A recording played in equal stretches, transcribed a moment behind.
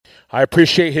I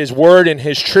appreciate his word and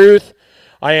his truth.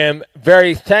 I am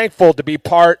very thankful to be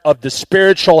part of the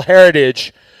spiritual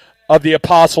heritage of the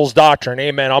apostles' doctrine.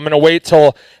 Amen. I'm going to wait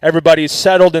till everybody's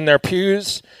settled in their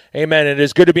pews. Amen. It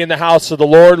is good to be in the house of the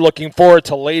Lord. Looking forward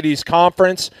to ladies'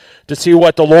 conference to see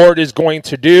what the Lord is going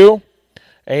to do.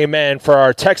 Amen. For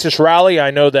our Texas rally,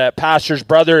 I know that Pastor's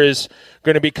brother is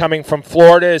going to be coming from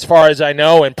Florida, as far as I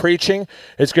know, and preaching.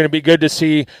 It's going to be good to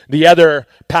see the other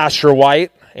Pastor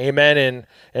White. Amen.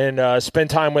 And spend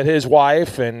time with his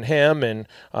wife and him and,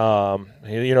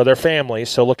 their family.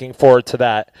 So looking forward to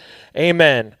that.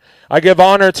 Amen. I give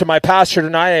honor to my pastor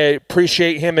tonight. I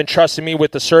appreciate him entrusting me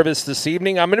with the service this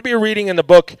evening. I'm going to be reading in the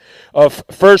book of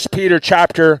 1 Peter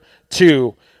chapter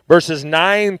 2, verses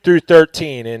 9 through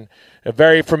 13, in a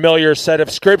very familiar set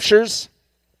of scriptures.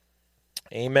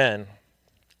 Amen.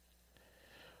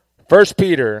 1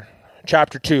 Peter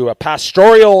chapter 2, a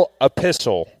pastoral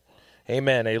epistle.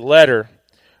 Amen. A letter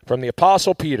from the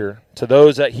Apostle Peter to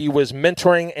those that he was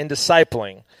mentoring and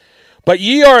discipling. But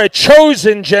ye are a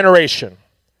chosen generation.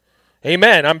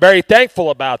 Amen. I'm very thankful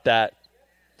about that.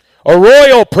 A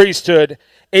royal priesthood,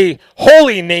 a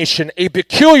holy nation, a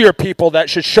peculiar people that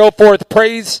should show forth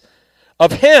praise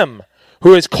of him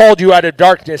who has called you out of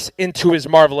darkness into his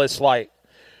marvelous light,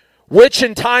 which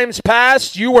in times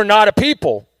past you were not a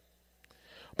people,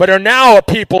 but are now a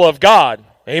people of God.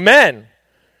 Amen.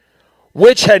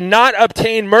 Which had not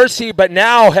obtained mercy, but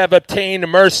now have obtained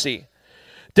mercy.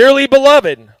 Dearly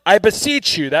beloved, I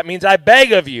beseech you, that means I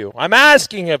beg of you, I'm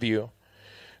asking of you,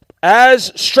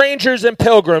 as strangers and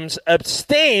pilgrims,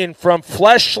 abstain from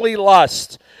fleshly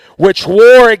lust, which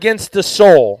war against the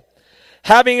soul,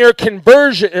 having your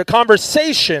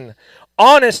conversation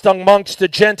honest amongst the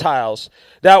Gentiles,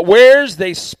 that whereas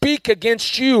they speak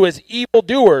against you as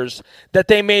evildoers, that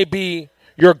they may be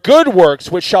your good works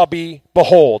which shall be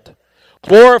behold.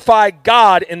 Glorify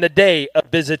God in the day of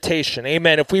visitation.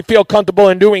 Amen. If we feel comfortable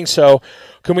in doing so,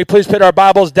 can we please put our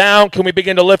Bibles down? Can we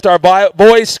begin to lift our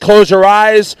voice, close our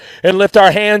eyes, and lift our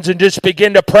hands and just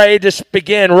begin to pray? Just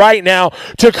begin right now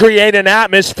to create an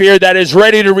atmosphere that is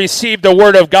ready to receive the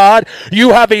Word of God.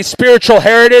 You have a spiritual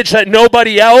heritage that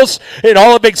nobody else in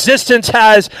all of existence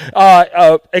has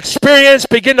experienced.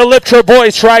 Begin to lift your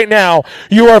voice right now.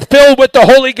 You are filled with the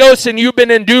Holy Ghost and you've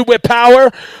been endued with power.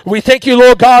 We thank you,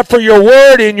 Lord God, for your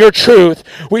Word and your truth.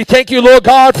 We thank you, Lord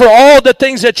God, for all the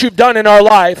things that you've done in our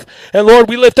life. And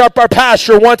Lord, we lift up our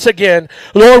pastor once again.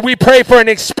 Lord, we pray for an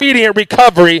expedient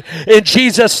recovery in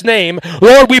Jesus' name.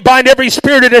 Lord, we bind every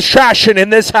spirit of distraction in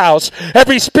this house,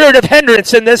 every spirit of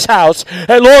hindrance in this house.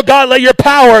 And Lord God, let your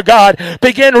power, God,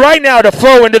 begin right now to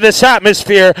flow into this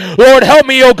atmosphere. Lord, help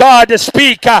me, oh God, to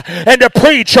speak and to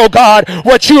preach, oh God,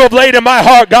 what you have laid in my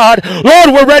heart, God.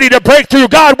 Lord, we're ready to break through.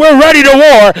 God, we're ready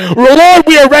to war. Lord,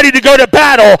 we are ready to go to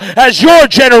battle as your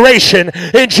generation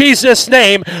in Jesus'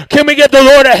 name. Can we give the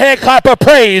Lord a hand clap of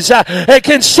praise? And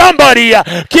can somebody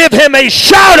give him a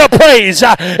shout of praise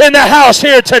in the house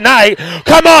here tonight?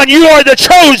 Come on, you are the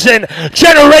chosen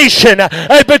generation,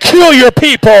 a peculiar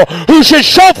people who should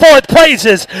show forth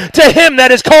praises to him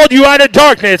that has called you out of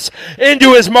darkness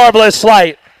into his marvelous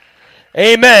light.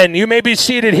 Amen. You may be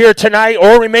seated here tonight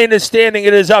or remain standing.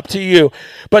 It is up to you.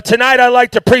 But tonight I'd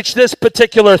like to preach this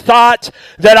particular thought,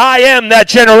 that I am that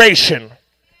generation.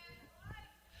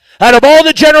 Out of all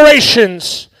the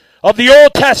generations of the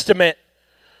Old Testament,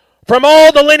 from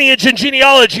all the lineage and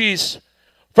genealogies,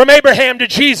 from Abraham to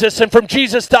Jesus and from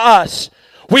Jesus to us,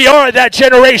 we are that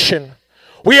generation.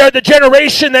 We are the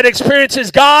generation that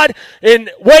experiences God in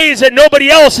ways that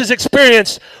nobody else has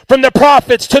experienced. From the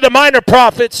prophets to the minor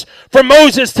prophets, from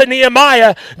Moses to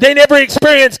Nehemiah, they never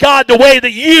experienced God the way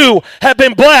that you have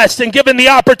been blessed and given the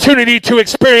opportunity to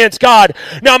experience God.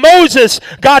 Now Moses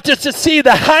got just to see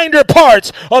the hinder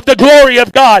parts of the glory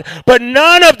of God, but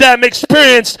none of them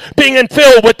experienced being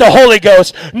filled with the Holy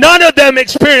Ghost. None of them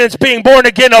experienced being born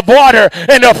again of water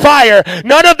and of fire.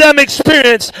 None of them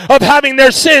experienced of having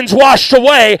their sins washed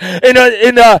away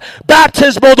in a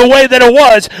baptismal the way that it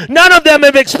was. None of them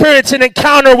have experienced an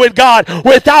encounter with God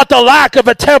without the lack of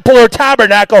a temple or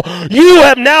tabernacle. You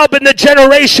have now been the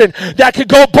generation that could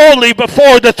go boldly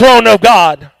before the throne of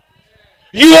God.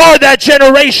 You are that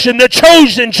generation, the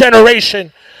chosen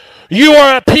generation. You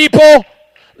are a people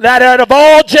that out of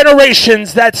all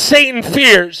generations that Satan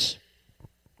fears.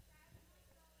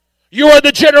 You are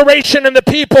the generation and the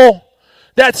people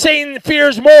that Satan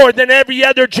fears more than every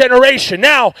other generation.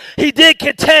 Now, he did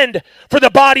contend for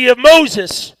the body of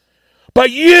Moses,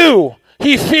 but you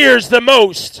he fears the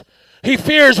most. He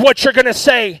fears what you're going to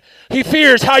say. He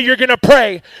fears how you're going to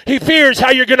pray. He fears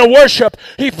how you're going to worship.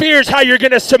 He fears how you're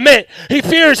going to submit. He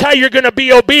fears how you're going to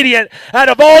be obedient. Out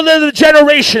of all of the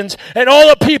generations and all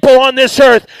the people on this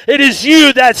earth, it is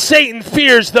you that Satan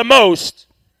fears the most.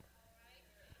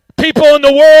 People in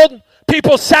the world,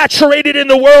 people saturated in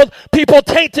the world, people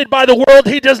tainted by the world,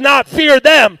 he does not fear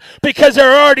them because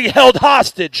they're already held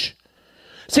hostage.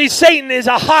 See, Satan is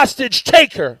a hostage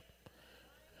taker.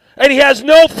 And he has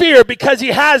no fear because he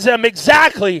has them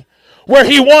exactly where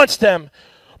he wants them.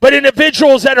 But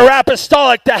individuals that are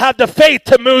apostolic, that have the faith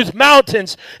to move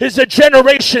mountains, is the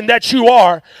generation that you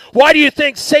are. Why do you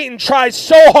think Satan tries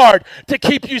so hard to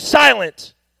keep you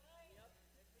silent?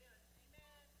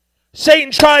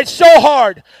 Satan tries so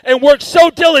hard and works so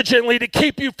diligently to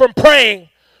keep you from praying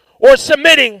or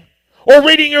submitting or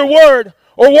reading your word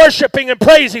or worshiping and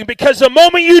praising, because the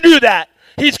moment you do that,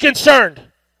 he's concerned.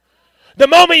 The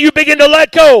moment you begin to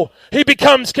let go, he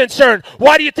becomes concerned.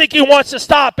 Why do you think he wants to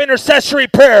stop intercessory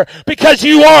prayer? Because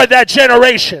you are that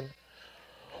generation.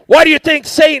 Why do you think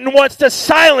Satan wants to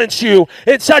silence you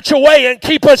in such a way and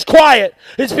keep us quiet?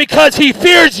 It's because he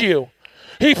fears you.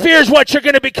 He fears what you're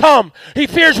going to become. He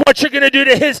fears what you're going to do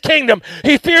to his kingdom.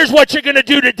 He fears what you're going to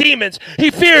do to demons.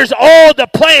 He fears all the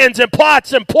plans and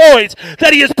plots and ploys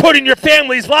that he has put in your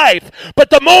family's life. But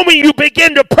the moment you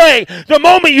begin to pray, the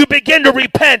moment you begin to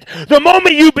repent, the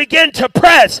moment you begin to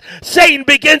press, Satan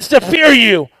begins to fear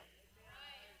you.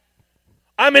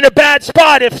 I'm in a bad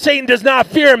spot if Satan does not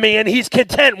fear me and he's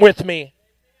content with me.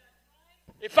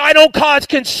 If I don't cause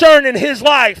concern in his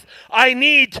life, I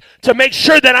need to make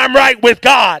sure that I'm right with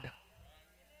God.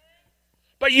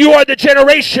 But you are the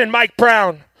generation, Mike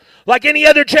Brown. Like any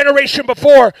other generation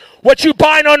before, what you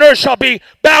bind on earth shall be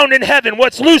bound in heaven.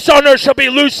 What's loose on earth shall be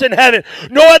loose in heaven.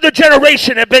 No other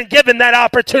generation have been given that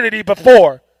opportunity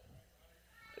before.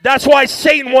 That's why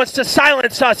Satan wants to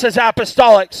silence us as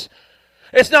apostolics.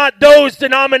 It's not those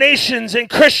denominations in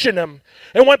Christendom.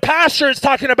 And when pastor is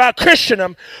talking about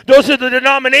Christendom, those are the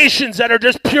denominations that are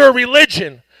just pure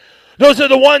religion. Those are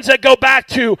the ones that go back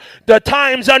to the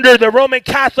times under the Roman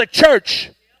Catholic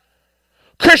Church.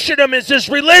 Christendom is just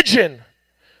religion.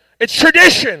 It's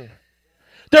tradition.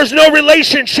 There's no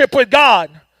relationship with God.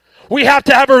 We have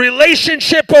to have a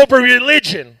relationship over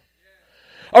religion.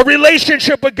 A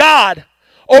relationship with God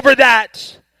over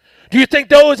that. Do you think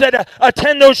those that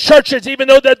attend those churches, even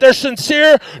though that they're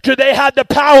sincere, do they have the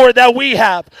power that we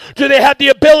have? Do they have the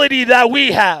ability that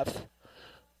we have?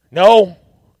 No,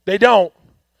 they don't.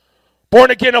 Born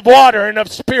again of water and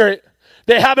of spirit,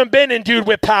 they haven't been endued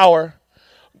with power.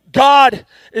 God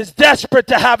is desperate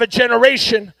to have a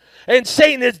generation, and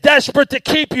Satan is desperate to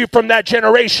keep you from that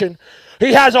generation.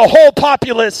 He has a whole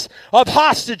populace of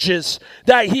hostages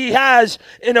that he has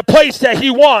in a place that he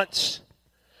wants.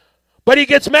 But he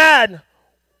gets mad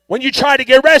when you try to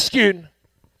get rescued.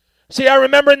 See, I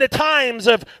remember in the times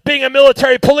of being a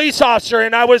military police officer,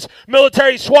 and I was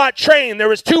military SWAT trained, there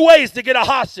was two ways to get a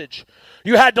hostage.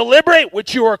 You had deliberate,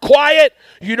 which you were quiet,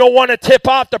 you don't want to tip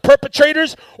off the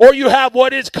perpetrators, or you have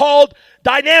what is called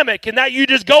dynamic, and that you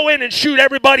just go in and shoot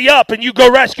everybody up and you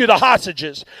go rescue the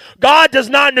hostages. God does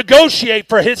not negotiate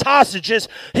for his hostages.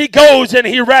 He goes and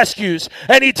he rescues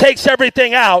and he takes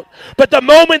everything out. But the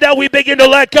moment that we begin to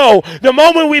let go, the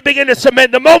moment we begin to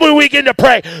submit, the moment we begin to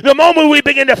pray, the moment we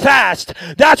begin to fast,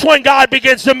 that's when God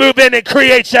begins to move in and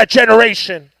creates that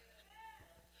generation.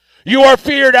 You are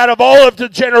feared out of all of the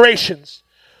generations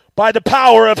by the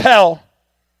power of hell.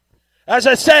 As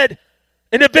I said,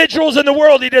 individuals in the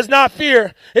world he does not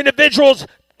fear. Individuals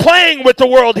playing with the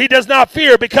world he does not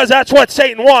fear, because that's what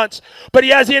Satan wants. But he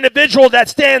has the individual that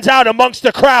stands out amongst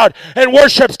the crowd and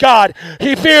worships God.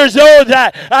 He fears those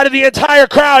that out of the entire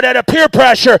crowd, out of peer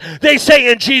pressure, they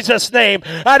say in Jesus' name.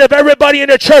 Out of everybody in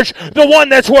the church, the one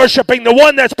that's worshiping, the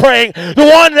one that's praying,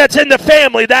 the one that's in the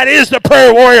family, that is the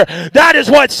prayer warrior. That is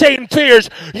what Satan fears.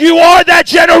 You are that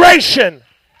generation.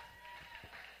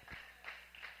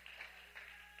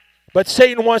 But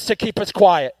Satan wants to keep us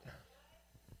quiet.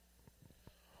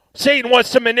 Satan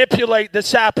wants to manipulate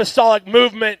this apostolic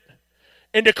movement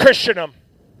into Christendom,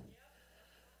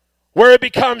 where it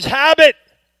becomes habit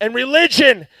and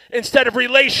religion instead of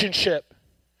relationship.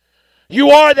 You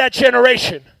are that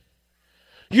generation.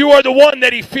 You are the one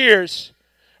that he fears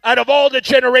out of all the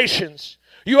generations.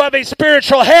 You have a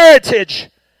spiritual heritage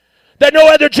that no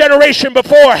other generation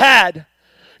before had.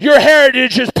 Your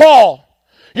heritage is Paul.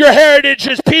 Your heritage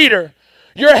is Peter.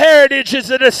 Your heritage is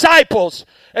the disciples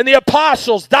and the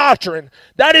apostles' doctrine.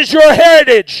 That is your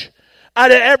heritage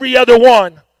out of every other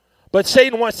one. But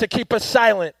Satan wants to keep us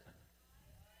silent.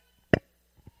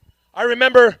 I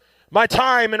remember my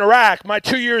time in Iraq, my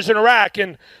 2 years in Iraq,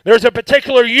 and there's a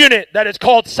particular unit that is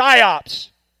called PSYOPs.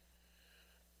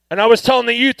 And I was telling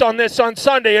the youth on this on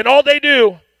Sunday, and all they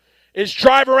do is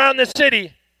drive around the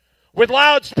city with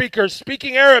loudspeakers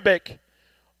speaking Arabic.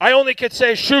 I only could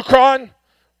say Shukran,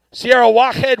 Sierra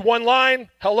Wahed, one line,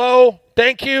 hello,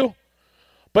 thank you.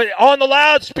 But on the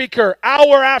loudspeaker,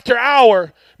 hour after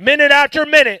hour, minute after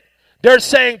minute, they're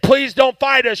saying, please don't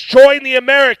fight us, join the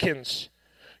Americans.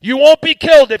 You won't be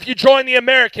killed if you join the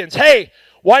Americans. Hey,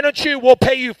 why don't you, we'll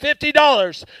pay you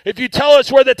 $50 if you tell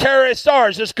us where the terrorists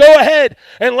are. Just go ahead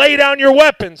and lay down your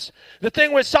weapons. The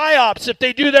thing with PSYOPs, if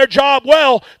they do their job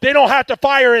well, they don't have to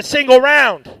fire a single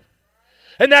round.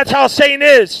 And that's how Satan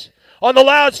is. On the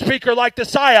loudspeaker like the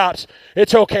PSYOPs,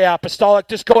 it's okay, Apostolic,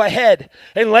 just go ahead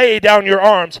and lay down your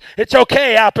arms. It's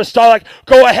okay, Apostolic,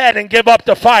 go ahead and give up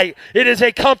the fight. It is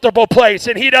a comfortable place,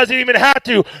 and he doesn't even have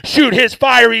to shoot his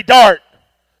fiery dart.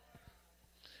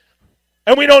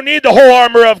 And we don't need the whole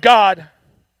armor of God.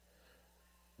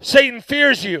 Satan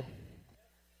fears you.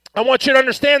 I want you to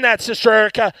understand that, Sister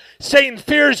Erica. Satan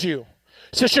fears you.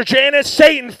 Sister Janice,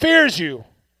 Satan fears you.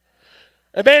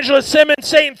 Evangelist Simmons,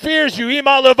 Satan fears you.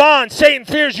 Ema Levon, Satan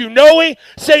fears you. Noe,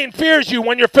 Satan fears you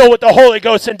when you're filled with the Holy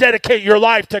Ghost and dedicate your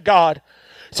life to God.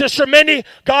 Sister Mindy,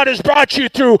 God has brought you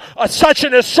through such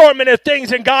an assortment of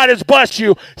things, and God has blessed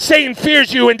you. Satan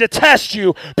fears you and detests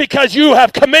you because you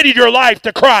have committed your life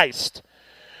to Christ.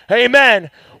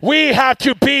 Amen. We have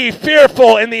to be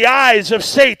fearful in the eyes of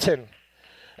Satan.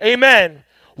 Amen.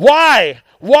 Why?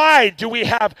 Why do we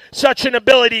have such an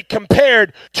ability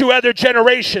compared to other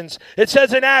generations? It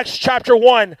says in Acts chapter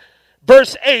 1,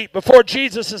 verse 8, before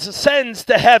Jesus ascends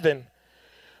to heaven,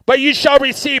 but you shall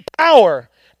receive power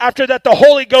after that the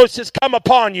Holy Ghost has come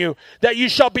upon you, that you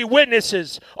shall be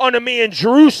witnesses unto me in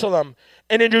Jerusalem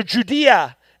and in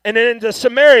Judea and into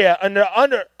Samaria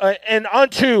and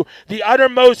unto the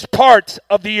uttermost parts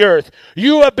of the earth.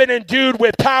 You have been endued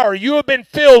with power. You have been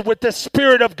filled with the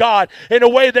Spirit of God in a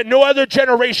way that no other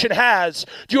generation has.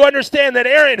 Do you understand that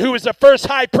Aaron, who was the first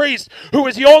high priest, who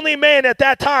was the only man at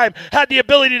that time, had the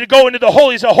ability to go into the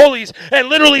holies of holies and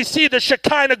literally see the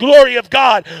Shekinah glory of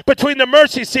God between the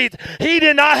mercy seats? He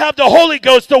did not have the Holy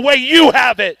Ghost the way you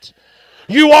have it.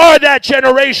 You are that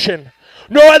generation.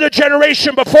 No other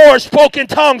generation before spoke in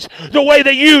tongues the way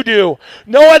that you do.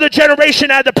 No other generation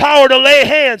had the power to lay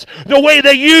hands the way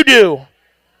that you do.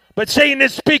 But Satan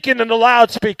is speaking in the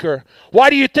loudspeaker. Why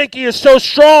do you think he is so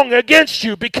strong against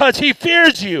you? Because he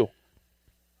fears you.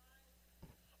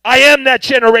 I am that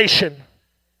generation.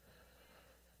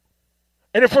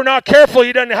 And if we're not careful,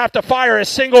 he doesn't have to fire a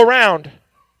single round.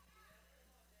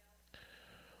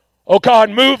 Oh God,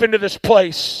 move into this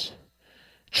place.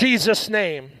 Jesus'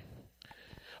 name.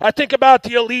 I think about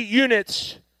the elite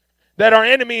units that our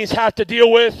enemies have to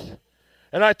deal with.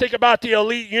 And I think about the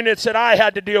elite units that I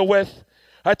had to deal with.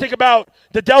 I think about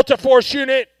the Delta Force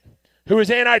unit, who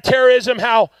is anti-terrorism,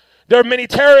 how there are many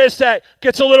terrorists that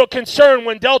gets a little concerned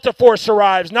when Delta Force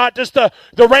arrives. Not just the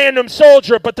random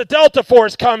soldier, but the Delta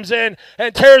Force comes in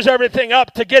and tears everything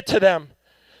up to get to them.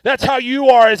 That's how you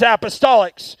are as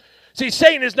apostolics. See,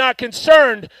 Satan is not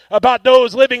concerned about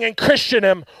those living in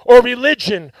Christendom or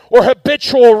religion or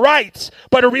habitual rites,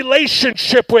 but a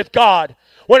relationship with God.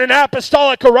 When an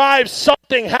apostolic arrives,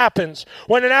 something happens.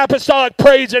 When an apostolic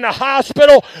prays in a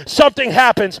hospital, something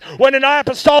happens. When an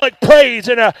apostolic prays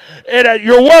in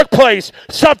your workplace,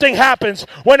 something happens.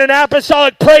 When an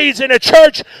apostolic prays in a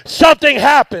church, something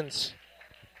happens.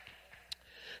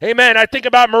 Amen. I think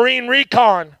about Marine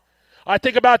Recon. I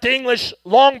think about the English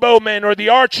longbowmen or the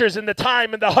archers in the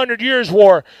time in the 100 Years'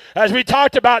 War. As we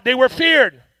talked about, they were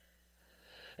feared.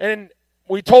 And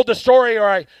we told the story, or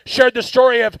I shared the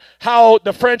story of how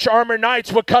the French armored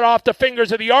knights would cut off the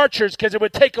fingers of the archers because it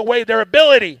would take away their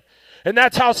ability. And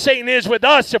that's how Satan is with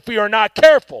us if we are not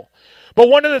careful. But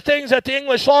one of the things that the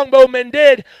English longbowmen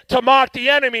did to mock the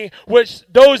enemy was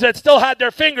those that still had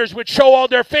their fingers would show all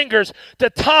their fingers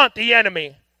to taunt the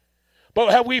enemy.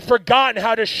 But have we forgotten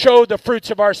how to show the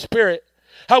fruits of our spirit?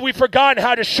 Have we forgotten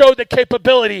how to show the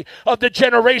capability of the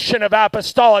generation of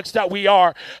apostolics that we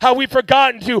are? Have we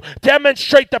forgotten to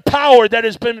demonstrate the power that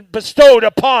has been bestowed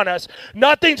upon us?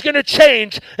 Nothing's going to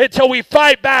change until we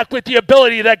fight back with the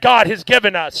ability that God has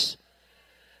given us.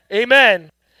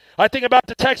 Amen. I think about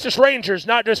the Texas Rangers,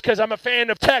 not just because I'm a fan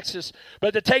of Texas,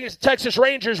 but the Texas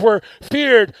Rangers were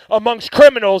feared amongst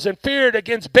criminals and feared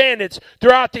against bandits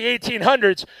throughout the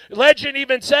 1800s. Legend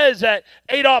even says that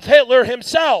Adolf Hitler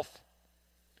himself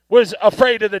was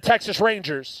afraid of the Texas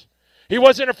Rangers. He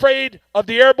wasn't afraid of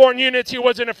the airborne units. He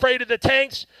wasn't afraid of the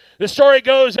tanks. The story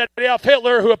goes that Adolf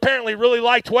Hitler, who apparently really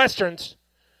liked Westerns,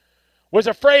 was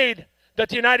afraid that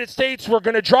the United States were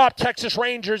going to drop Texas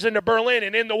Rangers into Berlin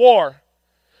and end the war.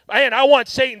 Man, I want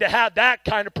Satan to have that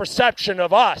kind of perception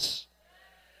of us.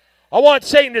 I want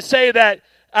Satan to say that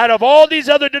out of all these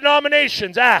other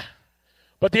denominations,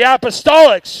 but the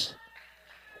apostolics,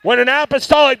 when an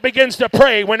apostolic begins to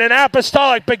pray, when an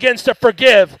apostolic begins to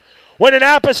forgive, when an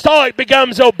apostolic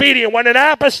becomes obedient, when an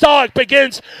apostolic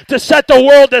begins to set the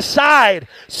world aside,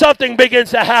 something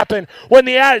begins to happen. When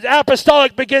the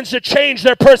apostolic begins to change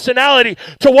their personality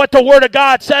to what the Word of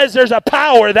God says, there's a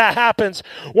power that happens.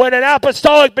 When an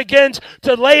apostolic begins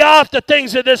to lay off the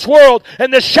things of this world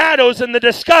and the shadows and the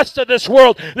disgust of this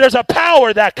world, there's a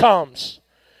power that comes.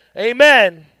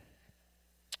 Amen.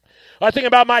 I think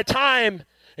about my time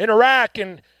in Iraq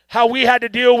and how we had to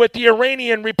deal with the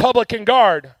Iranian Republican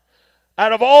Guard.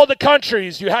 Out of all the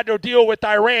countries, you had to deal with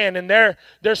Iran and their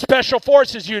special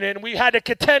forces unit, and we had to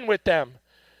contend with them.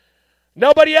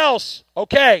 Nobody else,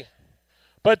 okay.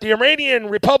 But the Iranian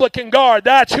Republican Guard,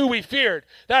 that's who we feared.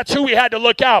 That's who we had to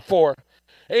look out for.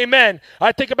 Amen.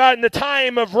 I think about in the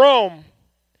time of Rome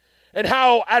and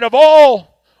how out of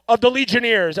all of the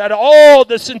legionnaires, out of all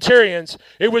the centurions,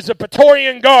 it was the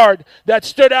Praetorian Guard that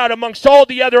stood out amongst all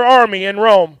the other army in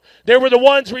Rome. They were the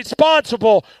ones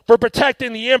responsible for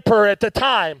protecting the emperor at the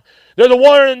time. They're the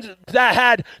ones that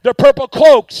had the purple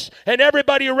cloaks, and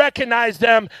everybody recognized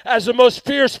them as the most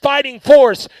fierce fighting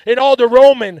force in all the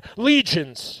Roman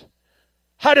legions.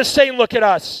 How does Satan look at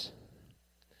us?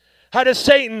 How does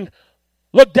Satan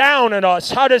look down on us?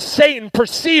 How does Satan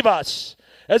perceive us?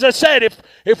 As I said,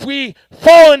 if we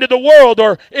fall into the world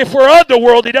or if we're of the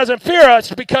world, he doesn't fear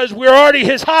us because we're already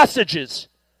his hostages.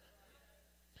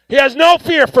 He has no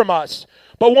fear from us.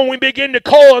 But when we begin to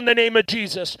call on the name of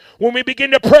Jesus, when we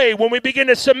begin to pray, when we begin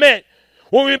to submit,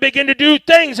 when we begin to do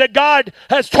things that God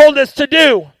has told us to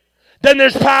do, then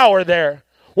there's power there.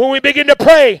 When we begin to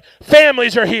pray,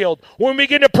 families are healed. When we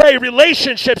begin to pray,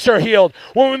 relationships are healed.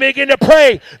 When we begin to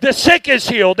pray, the sick is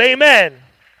healed. Amen.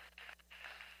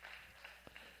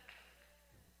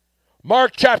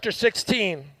 Mark chapter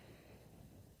 16.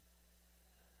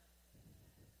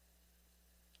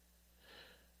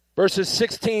 Verses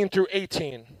 16 through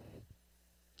 18.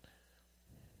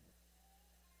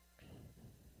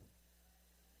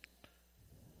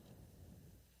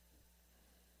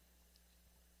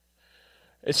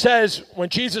 It says, when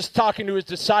Jesus is talking to his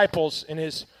disciples in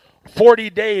his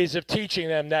 40 days of teaching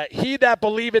them, that he that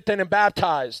believeth and is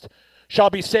baptized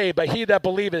shall be saved, but he that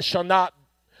believeth shall not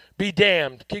be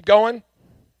damned. Keep going.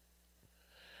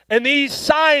 And these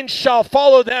signs shall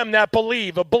follow them that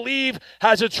believe. A believe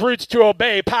has its roots to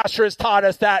obey. Pastor has taught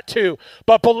us that too.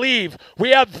 But believe. We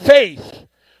have faith.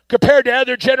 Compared to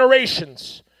other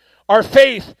generations, our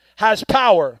faith has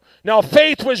power. Now,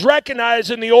 faith was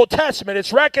recognized in the Old Testament.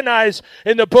 It's recognized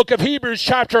in the book of Hebrews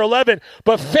chapter 11.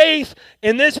 But faith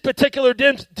in this particular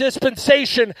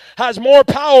dispensation has more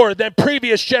power than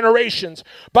previous generations.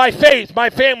 By faith, my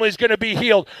family is going to be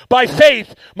healed. By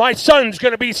faith, my son's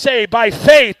going to be saved. By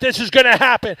faith, this is going to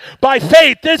happen. By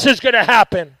faith, this is going to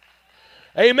happen.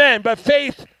 Amen. But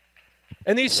faith,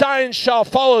 and these signs shall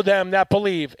follow them that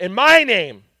believe. In my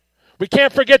name. We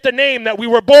can't forget the name that we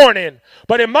were born in.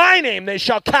 But in my name they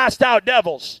shall cast out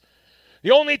devils. The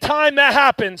only time that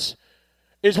happens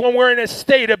is when we're in a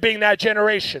state of being that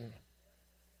generation.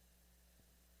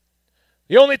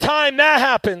 The only time that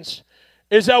happens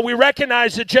is that we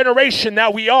recognize the generation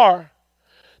that we are.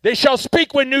 They shall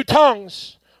speak with new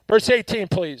tongues. Verse 18,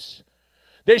 please.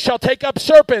 They shall take up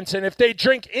serpents, and if they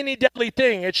drink any deadly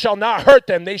thing, it shall not hurt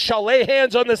them. They shall lay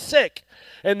hands on the sick,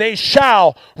 and they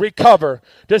shall recover.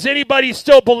 Does anybody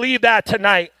still believe that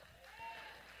tonight?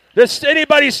 Does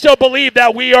anybody still believe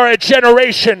that we are a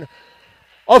generation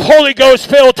of Holy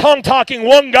Ghost-filled, tongue-talking,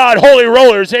 one God, holy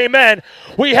rollers? Amen.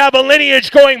 We have a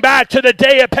lineage going back to the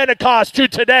day of Pentecost to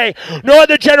today. No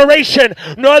other generation,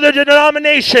 no other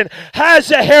denomination has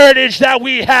the heritage that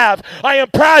we have. I am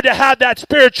proud to have that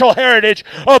spiritual heritage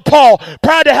of Paul.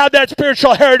 Proud to have that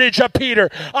spiritual heritage of Peter.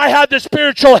 I have the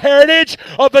spiritual heritage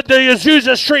of the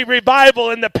Azusa Street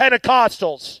revival and the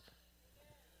Pentecostals.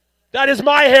 That is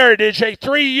my heritage, a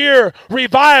 3-year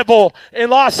revival in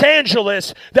Los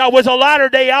Angeles that was a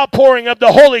latter-day outpouring of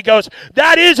the Holy Ghost.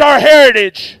 That is our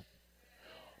heritage.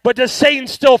 But does Satan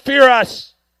still fear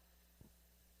us?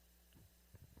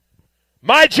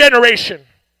 My generation.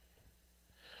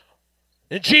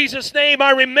 In Jesus' name,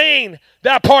 I remain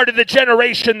that part of the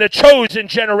generation, the chosen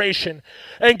generation.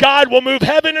 And God will move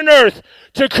heaven and earth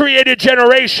to create a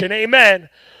generation. Amen.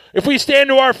 If we stand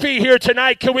to our feet here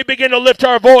tonight, can we begin to lift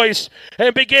our voice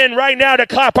and begin right now to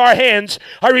clap our hands?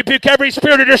 I rebuke every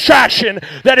spirit of distraction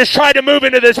that is trying to move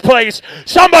into this place.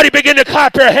 Somebody begin to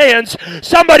clap your hands.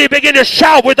 Somebody begin to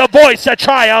shout with a voice of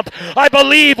triumph. I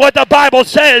believe what the Bible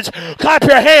says. Clap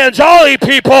your hands, all ye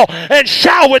people, and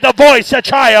shout with a voice of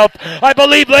triumph. I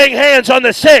believe laying hands on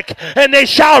the sick and they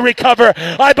shall recover.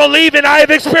 I believe and I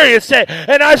have experienced it,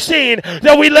 and I've seen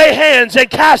that we lay hands and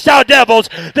cast out devils.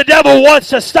 The devil wants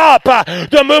to stop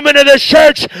the movement of this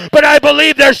church, but I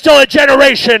believe there's still a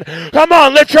generation. Come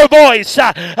on, lift your voice.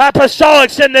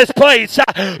 Apostolics in this place.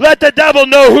 Let the devil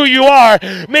know who you are.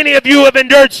 Many of you have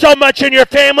endured so much in your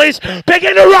families.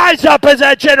 Begin to rise up as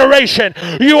that generation.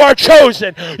 You are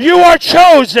chosen. You are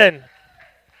chosen.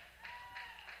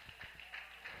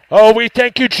 Oh, we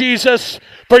thank you, Jesus,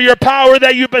 for your power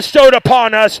that you bestowed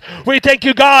upon us. We thank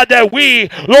you, God, that we,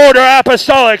 Lord, are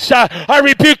apostolics. I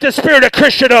rebuke the spirit of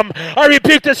Christendom. I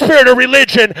rebuke the spirit of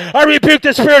religion. I rebuke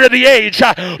the spirit of the age.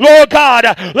 Lord God,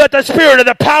 let the spirit of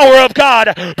the power of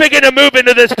God begin to move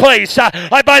into this place.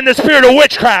 I bind the spirit of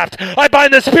witchcraft. I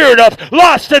bind the spirit of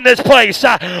lust in this place.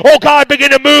 Oh, God,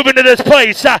 begin to move into this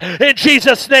place in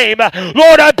Jesus' name.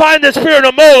 Lord, I bind the spirit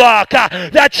of Moloch,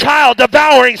 that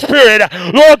child-devouring spirit.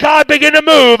 Lord God, begin to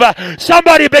move.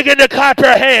 Somebody begin to clap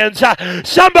your hands.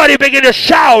 Somebody begin to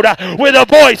shout with a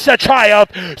voice of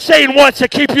triumph. Satan wants to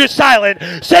keep you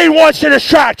silent. Satan wants to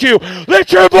distract you.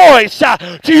 Lift your voice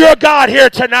to your God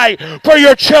here tonight for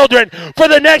your children, for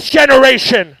the next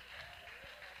generation.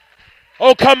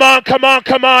 Oh, come on, come on,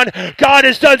 come on. God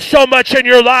has done so much in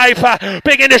your life.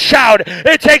 Begin to shout.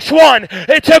 It takes one.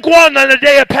 It took one on the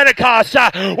day of Pentecost,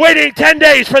 waiting 10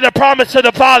 days for the promise of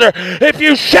the Father. If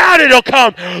you shout, it'll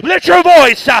come. Lift your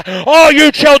voice. All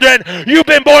you children, you've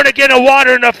been born again of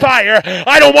water and of fire.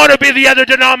 I don't want to be the other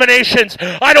denominations.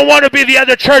 I don't want to be the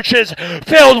other churches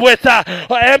filled with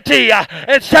empty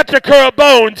and sepulchre of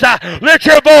bones. Lift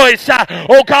your voice.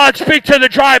 Oh, God, speak to the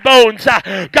dry bones.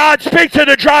 God, speak to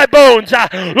the dry bones.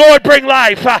 Lord, bring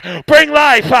life. Bring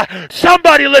life.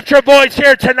 Somebody lift your voice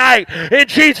here tonight in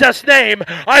Jesus' name.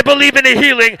 I believe in the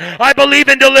healing. I believe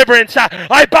in deliverance.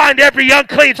 I bind every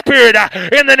unclean spirit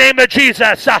in the name of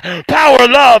Jesus. Power,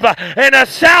 love, and a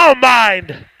sound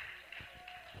mind.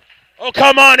 Oh,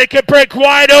 come on, it can break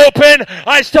wide open.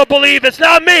 I still believe it's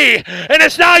not me, and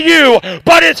it's not you,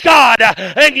 but it's God.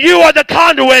 And you are the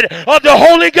conduit of the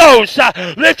Holy Ghost.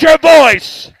 Lift your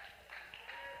voice.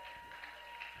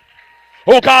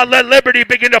 Oh, God, let liberty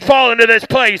begin to fall into this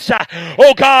place.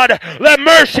 Oh, God, let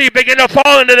mercy begin to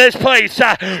fall into this place.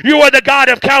 You are the God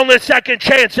of countless second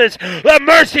chances. Let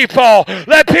mercy fall.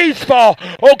 Let peace fall.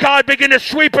 Oh, God, begin to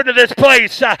sweep into this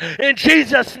place in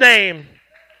Jesus' name.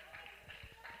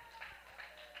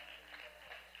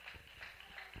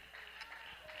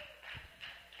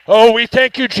 Oh, we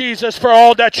thank you, Jesus, for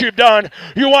all that you've done.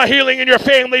 You want healing in your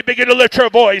family? Begin to lift your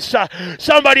voice.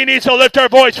 Somebody needs to lift their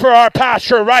voice for our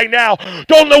pastor right now.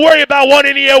 Don't worry about what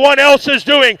anyone else is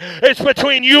doing. It's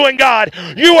between you and God.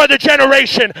 You are the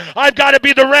generation. I've got to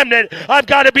be the remnant. I've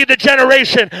got to be the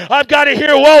generation. I've got to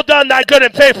hear, well done, thy good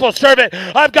and faithful servant.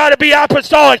 I've got to be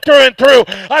apostolic through and through.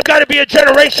 I've got to be a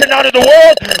generation not of the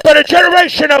world, but a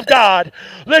generation of God.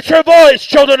 Lift your voice,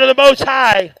 children of the Most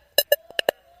High.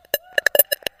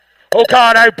 Oh,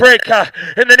 God, I break,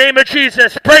 in the name of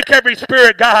Jesus, break every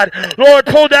spirit, God. Lord,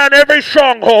 pull down every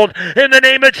stronghold in the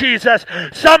name of Jesus.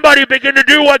 Somebody begin to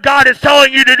do what God is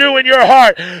telling you to do in your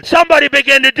heart. Somebody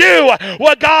begin to do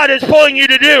what God is pulling you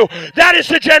to do. That is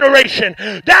the generation.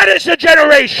 That is the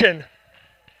generation.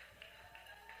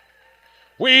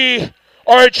 We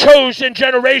are a chosen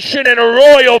generation and a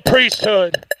royal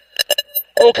priesthood.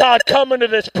 Oh, God, come into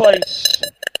this place.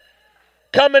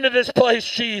 Come into this place,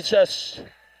 Jesus.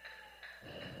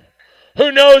 Who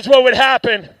knows what would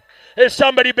happen if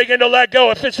somebody began to let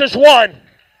go? If it's just one.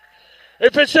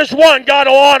 If it's just one, God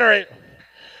will honor it.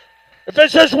 If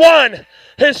it's just one,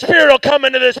 His Spirit will come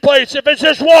into this place. If it's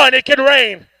just one, it can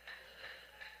rain.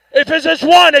 If it's just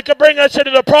one, it can bring us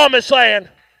into the promised land.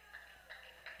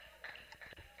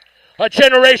 A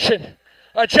generation.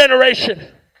 A generation.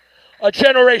 A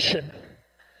generation.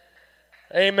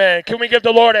 Amen. Can we give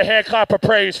the Lord a hand clap of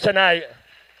praise tonight?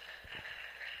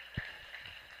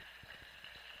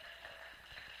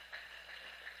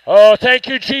 Oh, thank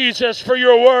you, Jesus, for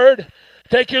your word.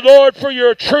 Thank you, Lord, for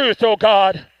your truth, oh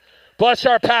God. Bless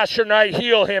our pastor tonight.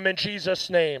 Heal him in Jesus'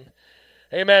 name.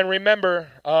 Amen. Remember,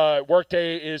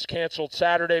 workday is canceled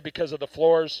Saturday because of the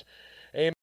floors. Amen.